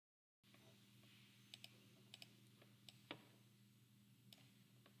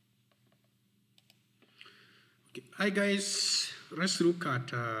Hi guys, let's look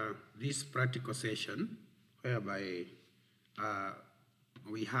at this practical session whereby uh,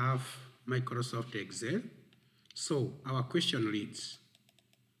 we have Microsoft Excel. So our question reads,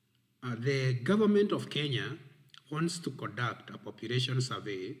 the government of Kenya wants to conduct a population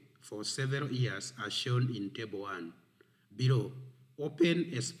survey for several years as shown in table 1. Below,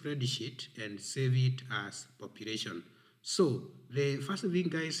 open a spreadsheet and save it as population. So the first thing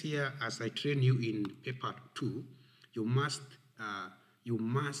guys here, as I train you in paper 2, you must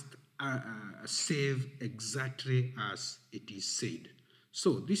save exactly as it is said.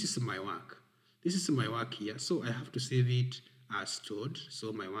 So this is my work. This is my work here. So I have to save it as stored.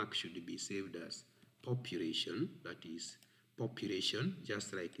 So my work should be saved as population. That is population,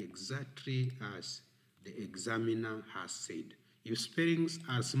 just like exactly as the examiner has said. If spellings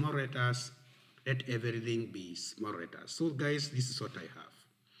are small letters, let everything be small letters. So guys, this is what I have.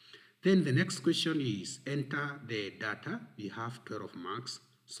 Then the next question is enter the data. We have 12 marks.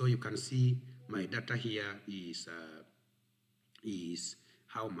 So you can see my data here is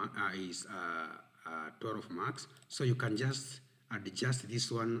 12 marks. So you can just adjust this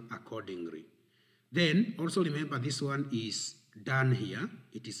one accordingly. Then also remember this one is done here.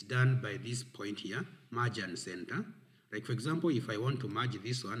 It is done by this point here, merge and center. Like for example, if I want to merge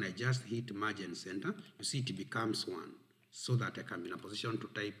this one, I just hit merge and center. You see it becomes one so that I can be in a position to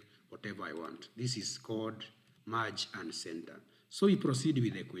type whatever I want. This is called merge and center. So we proceed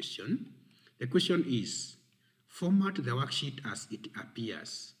with the question. The question is, format the worksheet as it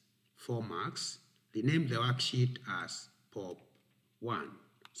appears. 4 marks. Rename the worksheet as POP1.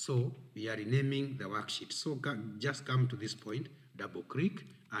 So we are renaming the worksheet. So just come to this point, double click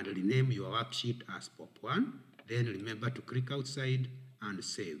and rename your worksheet as POP1. Then remember to click outside and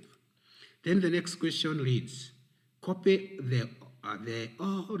save. Then the next question reads, copy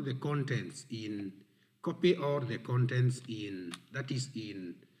all the contents in that is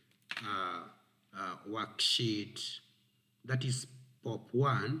in worksheet, that is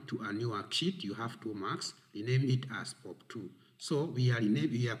POP1 to a new worksheet. You have 2 marks. Rename it as POP2. So we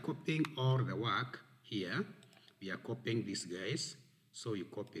are copying all the work here. We are copying this, guys. So you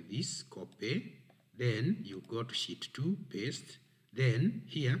copy this, copy. Then you go to sheet 2, paste. Then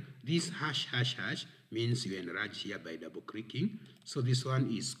here, this hash means you enlarge here by double clicking. So this one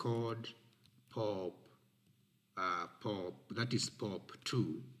is called POP, that is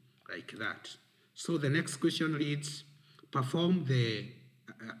POP2, like that. So the next question reads, perform the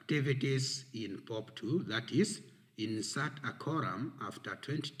activities in POP2, that is, insert a column after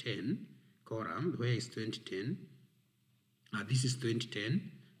 2010, column, where is 2010? This is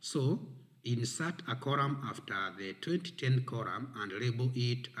 2010. So insert a column after the 2010 column and label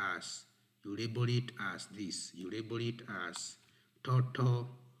it as, you label it as this, you label it as total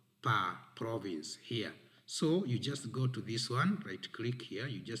per province here. So you just go to this one, right click here,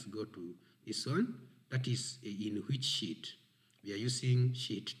 you just go to this one, that is in which sheet? We are using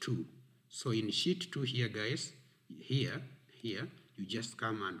sheet 2. So in sheet 2 here, guys, here, you just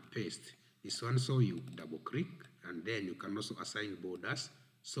come and paste this one. So you double click and then you can also assign borders.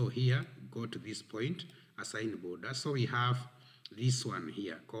 So here, go to this point, assign borders. So we have this one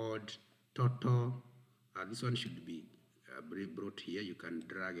here called total. This one should be brought here. You can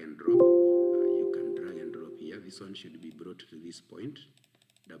drag and drop. Here. This one should be brought to this point.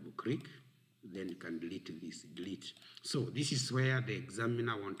 Double click. Then you can delete this, delete. So this is where the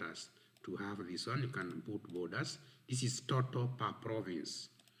examiner wants us to have this one. You can put borders. This is total per province.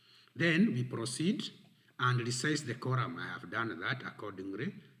 Then we proceed and resize the column. I have done that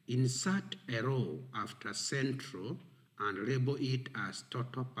accordingly. Insert a row after central and label it as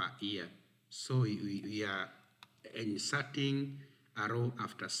total per year. So we are inserting a row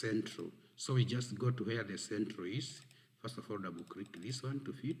after central. So we just go to where the central is. First of all, double click this one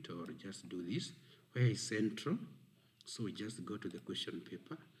to fit, or just do this. Where is central? So we just go to the question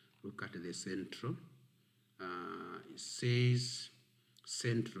paper, look at the central. It says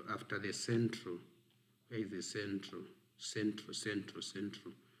central after the central. Where is the central? Central.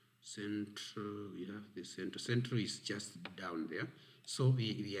 We have the central. Central is just down there. So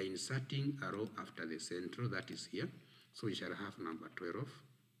we are inserting a row after the central, that is here. So we shall have number 12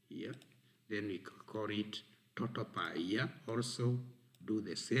 here. Then we call it total per year. Also do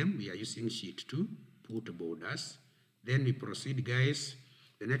the same. We are using sheet 2, put borders. Then we proceed, guys.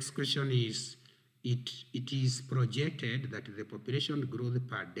 The next question is, it is projected that the population growth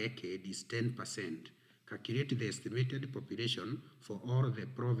per decade is 10%. Calculate the estimated population for all the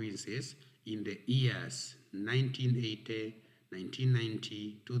provinces in the years 1980,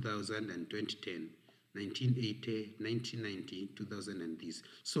 1990, 2000, and 2010. 1980, 1990, 2000 and this.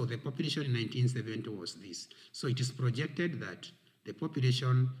 So the population in 1970 was this. So it is projected that the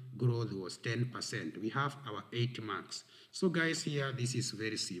population growth was 10%. We have our 8 marks. So guys, here, this is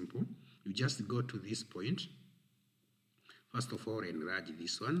very simple. You just go to this point. First of all, enlarge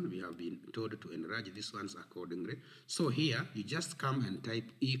this one. We have been told to enlarge these ones accordingly. So here, you just come and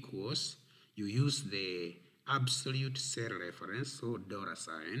type equals. You use the absolute cell reference, so dollar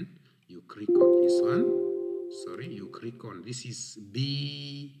sign. You click on this one. Sorry, you click on, this is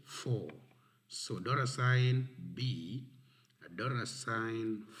B4. So dollar sign B, dollar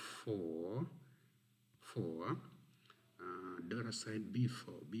sign 4, dollar sign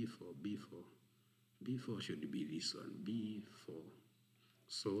B4. B4 should be this one, B4.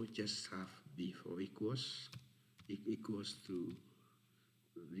 So just have B4 equals to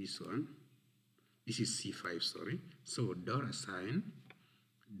this one. This is C5, sorry. So dollar sign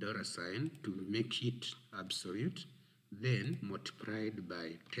to make it absolute, then multiplied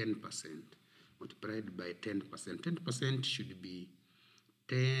by 10%. Multiplied by 10%. 10% should be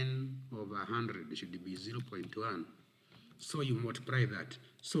 10 over 100, should be 0.1. So you multiply that.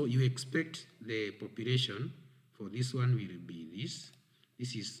 So you expect the population for this one will be this.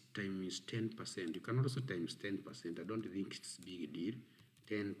 This is times 10%. You can also times 10%. I don't think it's a big deal.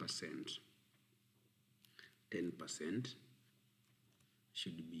 10%. 10%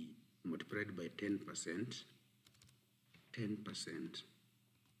 should be multiplied by 10%. 10%.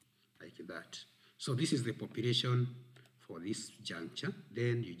 Like that. So this is the population for this juncture.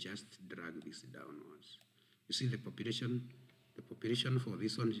 Then you just drag this downwards. You see the population for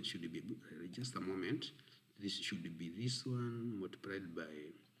this one should be, just a moment, this should be this one multiplied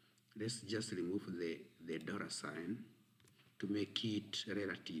by, let's just remove the dollar sign to make it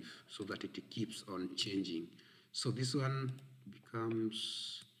relative so that it keeps on changing. So this one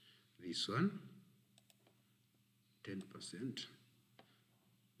becomes this one, 10%,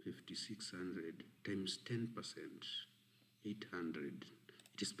 5,600 times 10%, 800.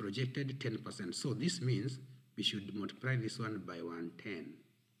 It is projected 10%. So this means we should multiply this one by 110.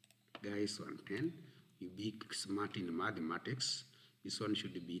 Guys, 110. You be smart in mathematics. This one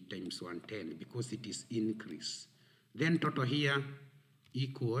should be times 110 because it is increase. Then total here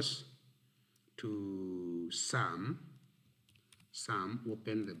equals to sum,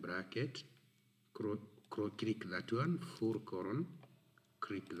 open the bracket, click that one, full colon,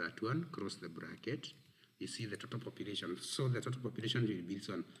 click that one, close the bracket. You see the total population. So the total population will be this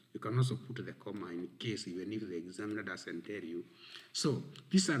one. You can also put the comma in case, even if the examiner doesn't tell you. So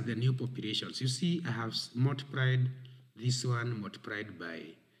these are the new populations. You see, I have multiplied this one multiplied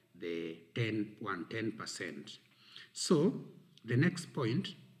by the 10%. So the next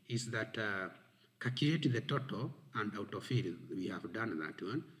point is that calculate the total and autofill. We have done that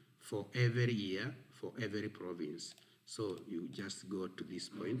one for every year, for every province. So you just go to this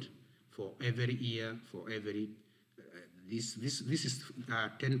point. For every year, for every, this is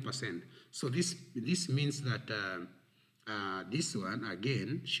 10%. So this means that this one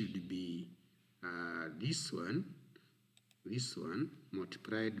again should be this one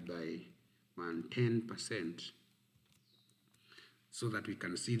multiplied by 110%, so that we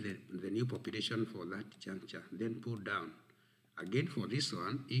can see the new population for that juncture. Then pull down again for this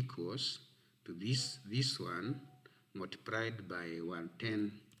one equals to this one multiplied by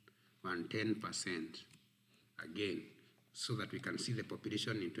 110% again, so that we can see the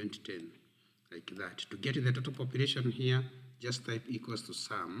population in 2010 like that. To get the total population here, just type equals to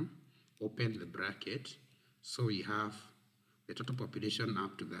sum, open the bracket. So we have the total population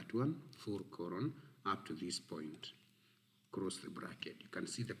up to that one, full colon, up to this point, close the bracket. You can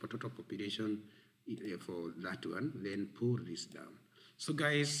see the total population for that one, then pull this down. So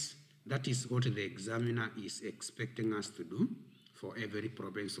guys, that is what the examiner is expecting us to do for every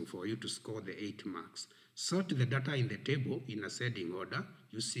province, so for you to score the 8 marks. Sort the data in the table in ascending order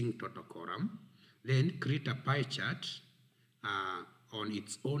using total column. Then create a pie chart on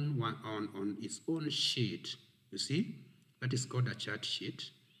its own sheet. You see, that is called a chart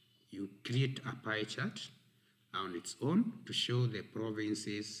sheet. You create a pie chart on its own to show the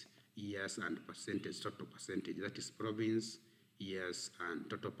provinces, years, and percentage, total percentage. That is province, years, and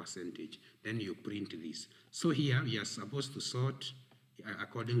total percentage. Then you print this. So here we are supposed to sort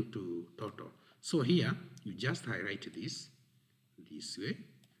according to total. So here you just highlight this way,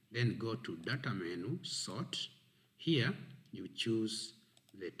 then go to data menu, sort. Here you choose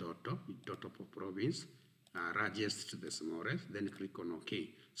the total per province, largest to the smallest, then click on OK.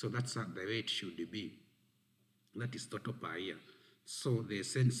 So that's the way it should be. That is total per year. So the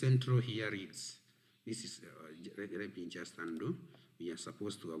central here is, this is, let me just undo. we are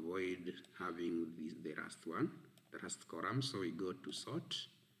supposed to avoid having the last column, so we go to sort.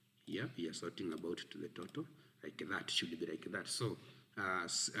 Here we are sorting about to the total, like that, should be like that. So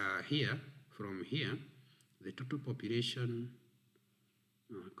here, from here, the total population,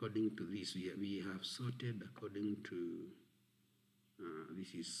 according to this, we have sorted according to,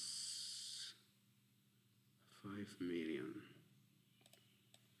 this is 5 million.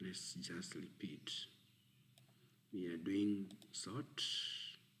 Let's just repeat. We are doing sort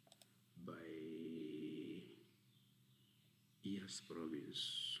by years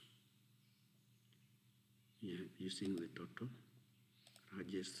province. Yeah, using the total,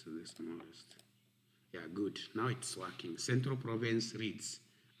 largest to the smallest. Yeah, good. Now it's working. Central province reads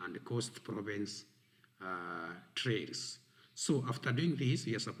and coast province trails. So after doing this,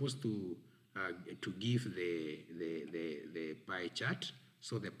 we are supposed to give the pie chart.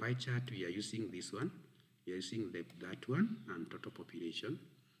 So the pie chart, we are using this one. We are using that one and total population.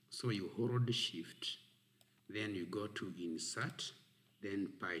 So you hold shift. Then you go to insert, then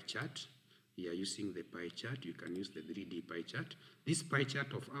pie chart. We are using the pie chart. You can use the 3D pie chart. This pie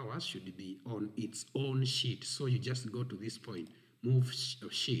chart of ours should be on its own sheet. So you just go to this point, move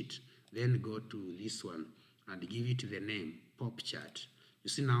sheet, then go to this one and give it the name pop chart. You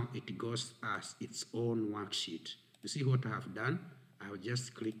see now it goes as its own worksheet. You see what I have done? I have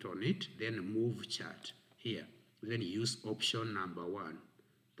just clicked on it, then move chart here. Then use option number 1.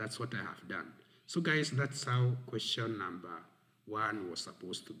 That's what I have done. So guys, that's how question number 1 was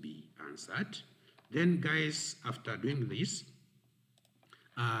supposed to be answered. Then guys, after doing this,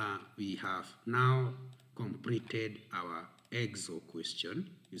 we have now completed our EXO question.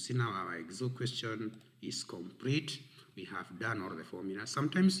 You see now our EXO question is complete. We have done all the formulas.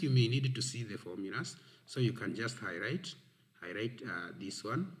 Sometimes you may need to see the formulas, so you can just highlight this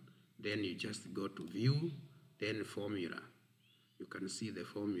one, then you just go to view, then formula. You can see the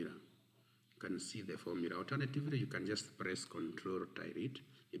formula. Alternatively, you can just press Control Tilde.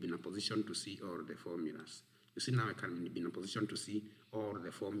 You'll be in a position to see all the formulas. You see now I can be in a position to see all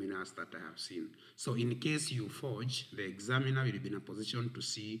the formulas that I have seen. So in case you forge, the examiner will be in a position to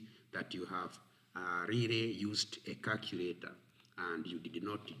see that you have really used a calculator and you did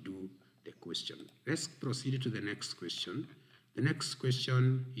not do the question. Let's proceed to the next question. The next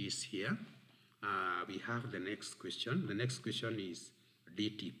question is here. We have the next question. The next question is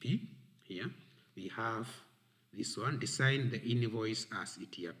DTP. Here we have this one, design the invoice as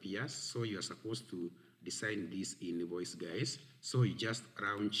it appears. So you are supposed to design this invoice, guys. So you just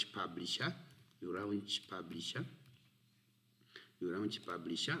launch publisher. You launch publisher.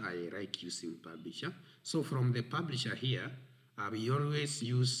 I like using publisher. So from the publisher here, we always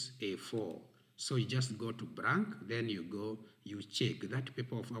use A4. So you just go to blank, then you check that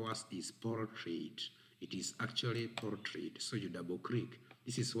paper of ours is portrait. It is actually portrait. So you double click.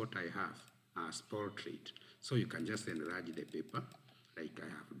 This is what I have as portrait. So you can just enlarge the paper like I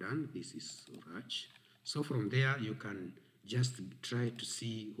have done. This is large. So from there, you can just try to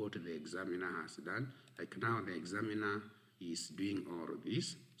see what the examiner has done. Like now the examiner is doing all of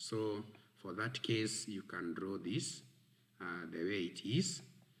this. So for that case, you can draw this the way it is.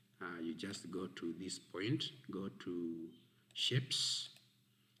 You just go to this point, go to shapes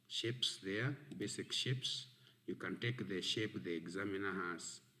there, basic shapes. You can take the shape the examiner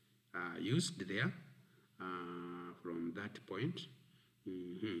has used there from that point.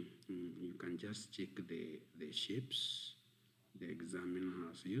 You can just check the shapes the examiner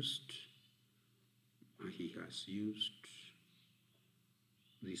has used. He has used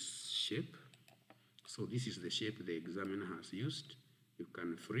this shape. So this is the shape the examiner has used. You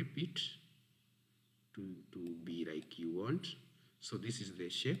can flip it to be like you want. So this is the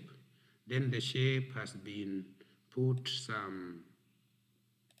shape. Then the shape has been put some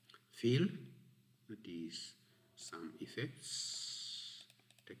fill, that is some effects,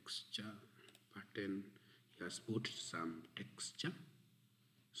 texture, pattern. He has put some texture.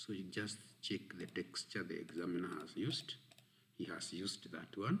 So you just check the texture the examiner has used. He has used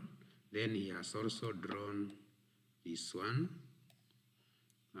that one. Then he has also drawn this one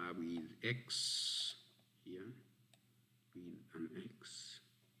with X here, with an X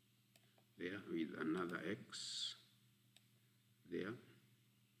there, with another X there. He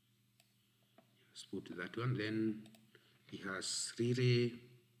has put that one. Then he has really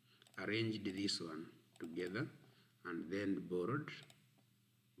arranged this one together and then borrowed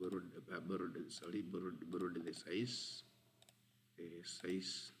the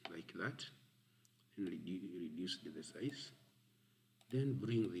size like that, and reduced the size. Then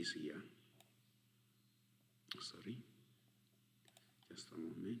bring this here. Sorry, just a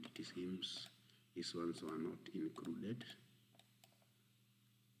moment. It seems these ones were not included.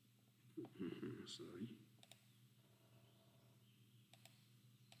 Sorry.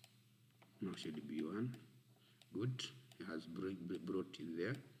 Now should be 1. Good. It has brought it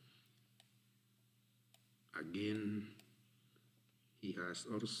there. Again, he has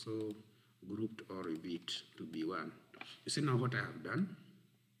also grouped all of it to be 1. You see now what I have done?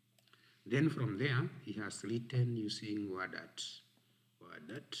 Then from there, he has written using word at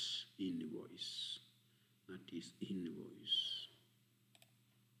invoice. That is invoice.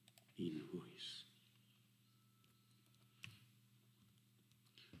 Invoice.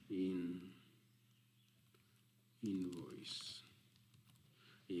 Invoice.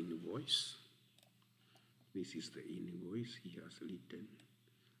 Invoice. This is the invoice he has written.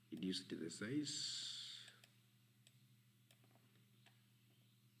 Reduced the size.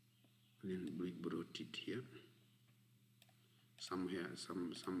 Then we brought it here. Somewhere,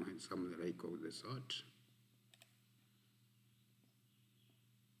 some like of the sort.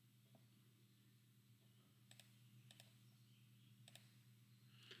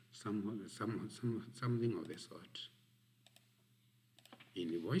 Something of the sort.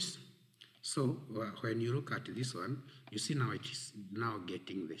 Invoice. So when you look at this one, you see now it is now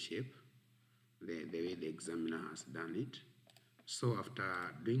getting the shape, the way the examiner has done it. So after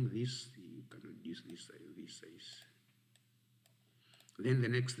doing this, you can reduce this size. Then the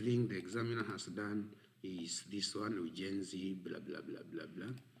next thing the examiner has done is this one, Ujenzi, blah, blah, blah, blah,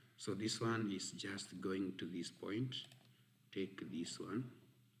 blah. So this one is just going to this point. Take this one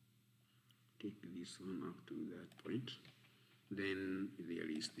up to that point. Then there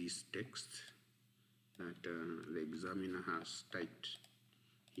is this text that the examiner has typed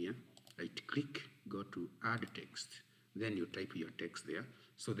here. Right click, go to add text. Then you type your text there.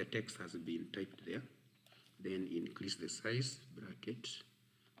 So the text has been typed there. Then increase the size, bracket,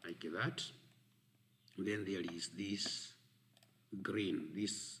 like that. Then there is this green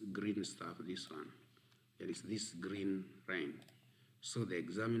stuff, this one. There is this green line. So the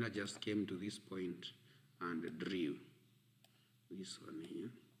examiner just came to this point and drew this one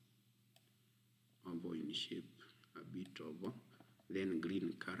here, oval in shape, a bit over. Then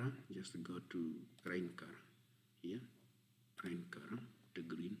green color, just go to green color here, green color to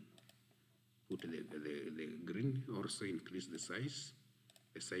green. Put the green, also increase the size.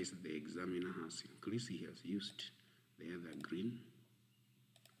 The size the examiner has increased, he has used the other green,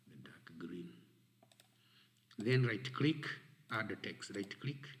 the dark green. Then right click, add text, right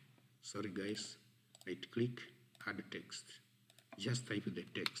click, sorry guys, right click, add text. Just type the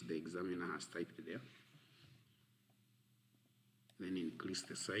text the examiner has typed there. Then increase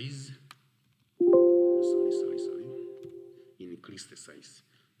the size. Sorry. Increase the size.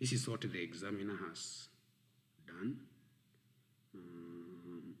 This is what the examiner has done.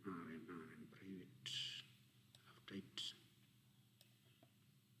 RN private. I've typed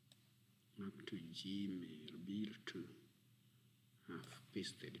up to Gmail bill 2. I've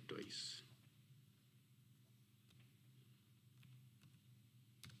pasted twice.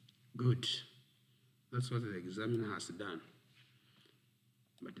 Good. That's what the examiner has done.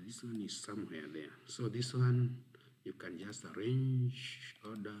 But this one is somewhere there. So this one, you can just arrange,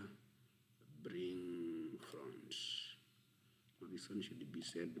 order, bring front. So this one should be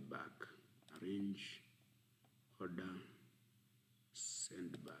sent back. Arrange, order,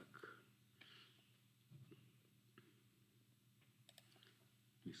 send back.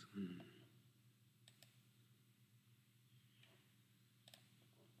 This one.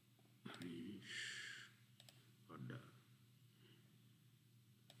 Arrange, order,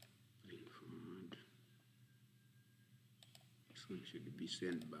 bring forward. This one should be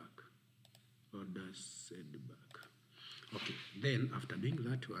sent back. Order, send back. Okay, then after doing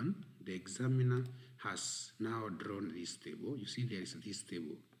that one, the examiner has now drawn this table. You see there is this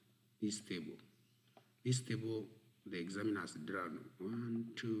table, the examiner has drawn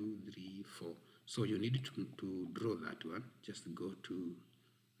 1, 2, 3, 4. So you need to draw that one. Just go to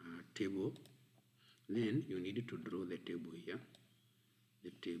table. Then you need to draw the table here.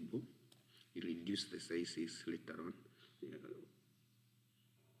 The table. You reduce the sizes later on.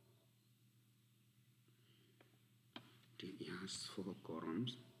 It has 4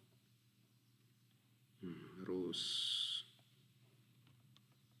 columns. Rows.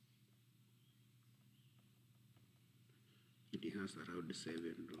 It has around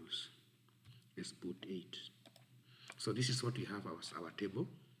 7 rows. Let's put 8. So this is what we have our table.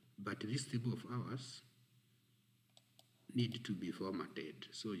 But this table of ours need to be formatted.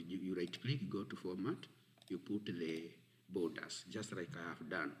 So you right click, go to format, you put the borders, just like I have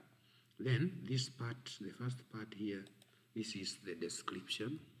done. Then this part, the first part here, this is the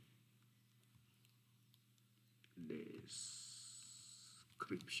description.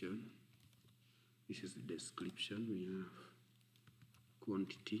 Description. This is the description. We have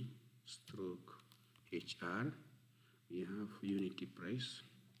quantity stroke HR. We have unity price,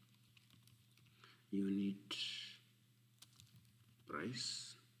 unit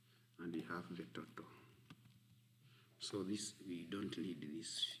price, and we have the total. So this, we don't need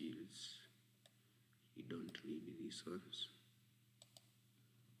these fields. We don't need these ones.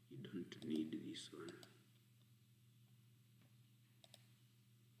 We don't need this one.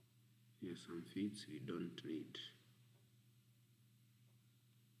 Here are some fields we don't need.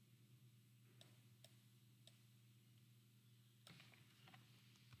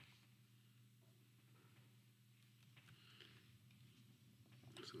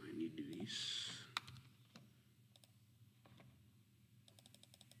 So I need this.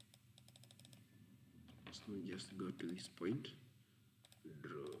 So just go to this point,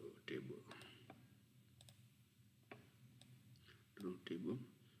 draw table. Draw table.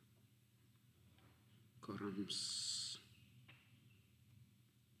 Columns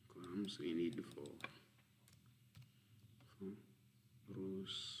we need for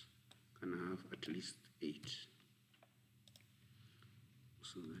rows can have at least 8,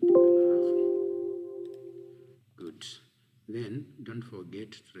 so that you can have good. Then don't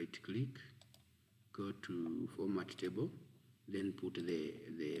forget to right click, go to format table, then put the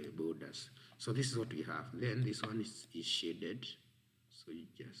borders. So this is what we have. Then this one is shaded, so you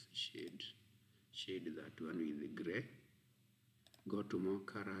just shade that one with the gray. Go to more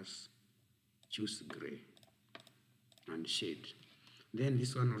colors, choose gray and shade. Then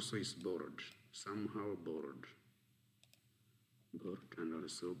this one also is borrowed, somehow borrowed and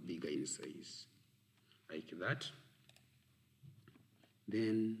also bigger in size, like that.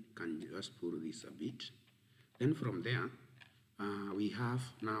 Then can just pull this a bit. Then from there, we have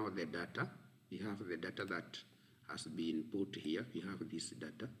now the data. We have the data that has been put here. We have this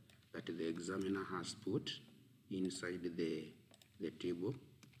data that the examiner has put inside the table,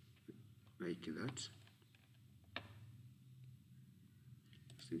 like that.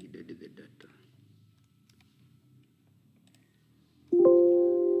 It's needed the data.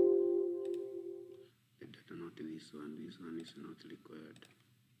 The data, not this one. This one is not required.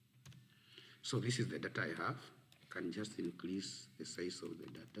 So this is the data I have. Can just increase the size of the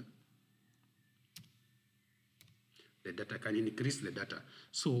data. The data can increase the data.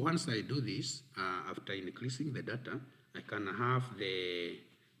 So once I do this, after increasing the data, I can have the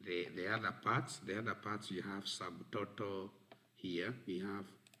other parts. The other parts, you have subtotal here. We have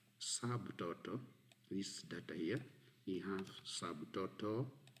subtotal, this data here. We have subtotal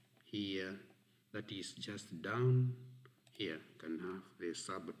here. That is just down here. Can have the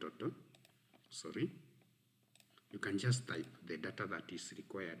subtotal. Sorry. You can just type the data that is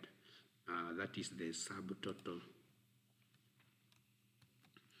required. That is the subtotal.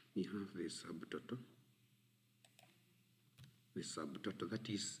 We have the subtotal. The subtotal that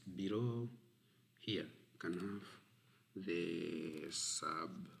is below here. You can have the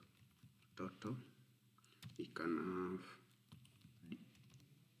subtotal. You can have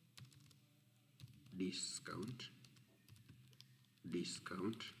discount.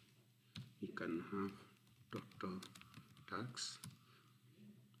 You can have total tax.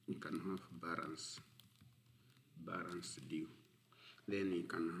 You can have balance due. Then you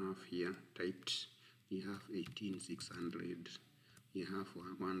can have here typed. You have 18,600. You have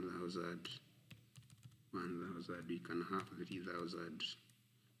 1,000. You can have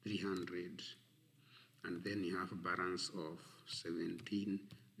 3,300. And then you have a balance of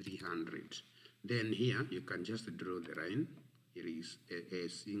 17,300. Then here you can just draw the line. Here is a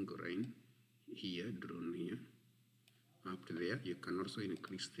single line here, drawn here. Up to there, you can also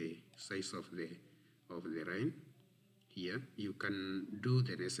increase the size of the line. Here you can do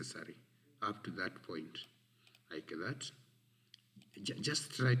the necessary up to that point, like that.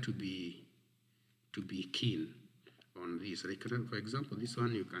 Just try to be keen on this. Like, for example, this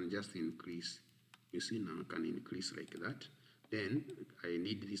one you can just increase. You see now I can increase like that. Then I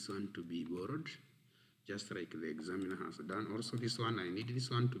need this one to be borrowed, just like the examiner has done. Also this one, I need this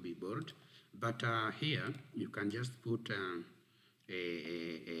one to be borrowed. But here you can just put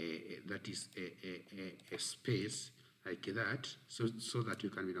that is a space like that, so that you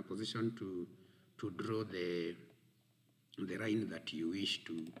can be in a position to draw the line that you wish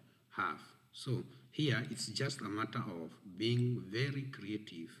to have. So here it's just a matter of being very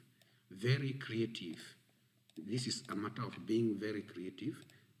creative. This is a matter of being very creative,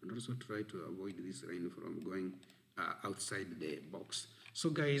 and also try to avoid this line from going outside the box. So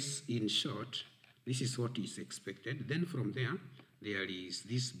guys, in short, this is what is expected. Then from there, there is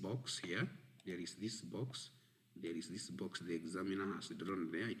this box here. There is this box the examiner has drawn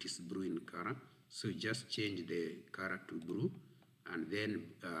there. It is blue in color. So you just change the color to blue and then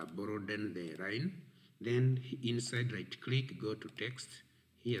broaden the line. Then inside right click, go to text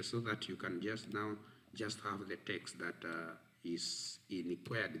here so that you can just now just have the text that is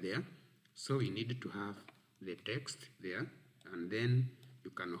required there. So you need to have the text there, and then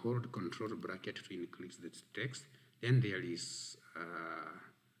you can hold control bracket to increase the text. Then there is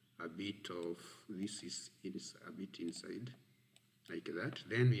a bit of this is a bit inside like that.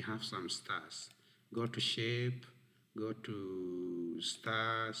 Then we have some stars. Go to shape, go to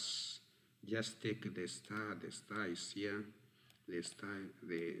stars, just take the star is here, the star,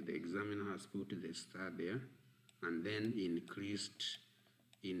 the examiner has put the star there, and then increased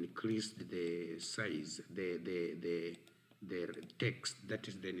the size, the text, that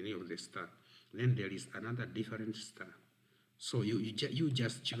is the name of the star. Then there is another different star. So you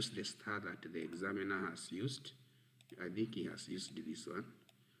just choose the star that the examiner has used. I think he has used this one.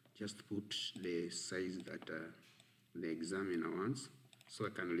 Just put the size that the examiner wants. So I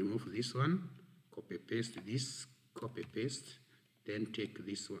can remove this one, copy paste this, copy paste, then take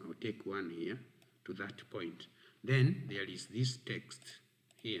this one, or take one here to that point. Then there is this text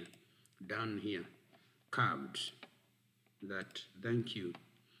here, down here, curved, that thank you.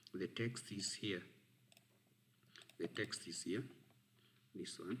 The text is here. The text is here,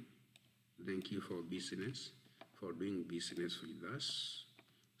 this one. Thank you for business, for doing business with us.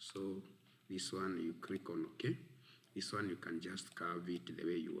 So this one you click on OK. This one you can just curve it the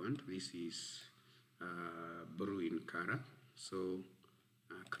way you want. This is blue in color. So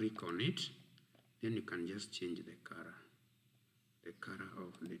click on it. Then you can just change the color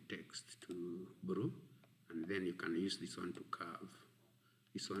of the text to blue. And then you can use this one to curve.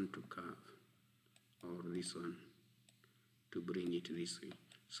 This one to curve. Or this one to bring it this way.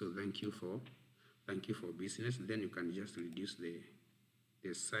 So thank you for business. Then you can just reduce the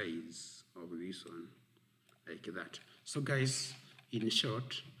size of this one like that. So guys, in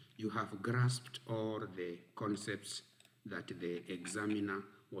short, you have grasped all the concepts that the examiner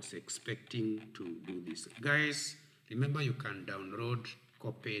was expecting to do this. Guys, remember you can download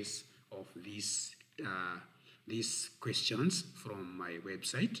copies of these questions from my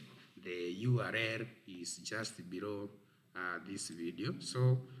website. The URL is just below this video.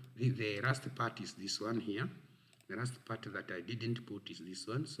 So the last part is this one here. The last part that I didn't put is this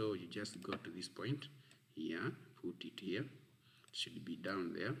one. So you just go to this point here, put it here. It should be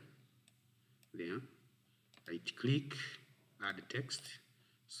down there. There. Right click, add text.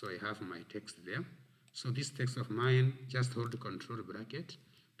 So I have my text there. So this text of mine, just hold the control bracket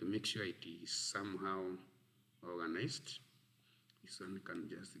to make sure it is somehow organized. This one can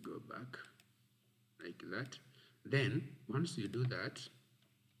just go back like that. Then once you do that,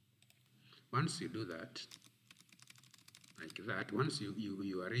 once you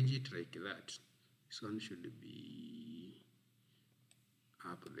arrange it like that, this one should be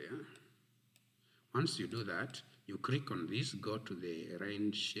up there. Once you do that, you click on this, go to the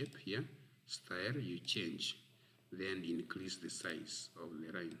line shape here, style, you change, then increase the size of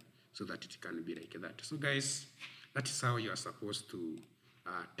the line so that it can be like that. So guys, that is how you are supposed to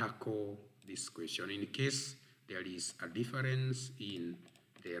tackle this question. In case there is a difference in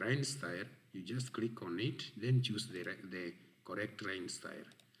the line style, you just click on it, then choose the correct line style,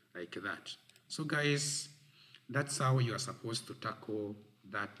 like that. So guys, that's how you are supposed to tackle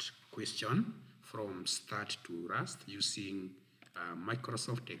that question from start to last using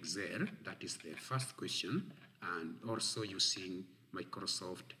Microsoft Excel. That is the first question, and also using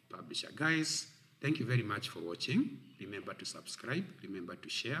Microsoft Publisher. Guys, thank you very much for watching. Remember to subscribe, remember to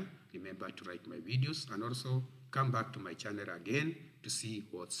share, remember to like my videos, and also come back to my channel again to see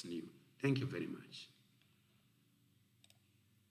what's new. Thank you very much.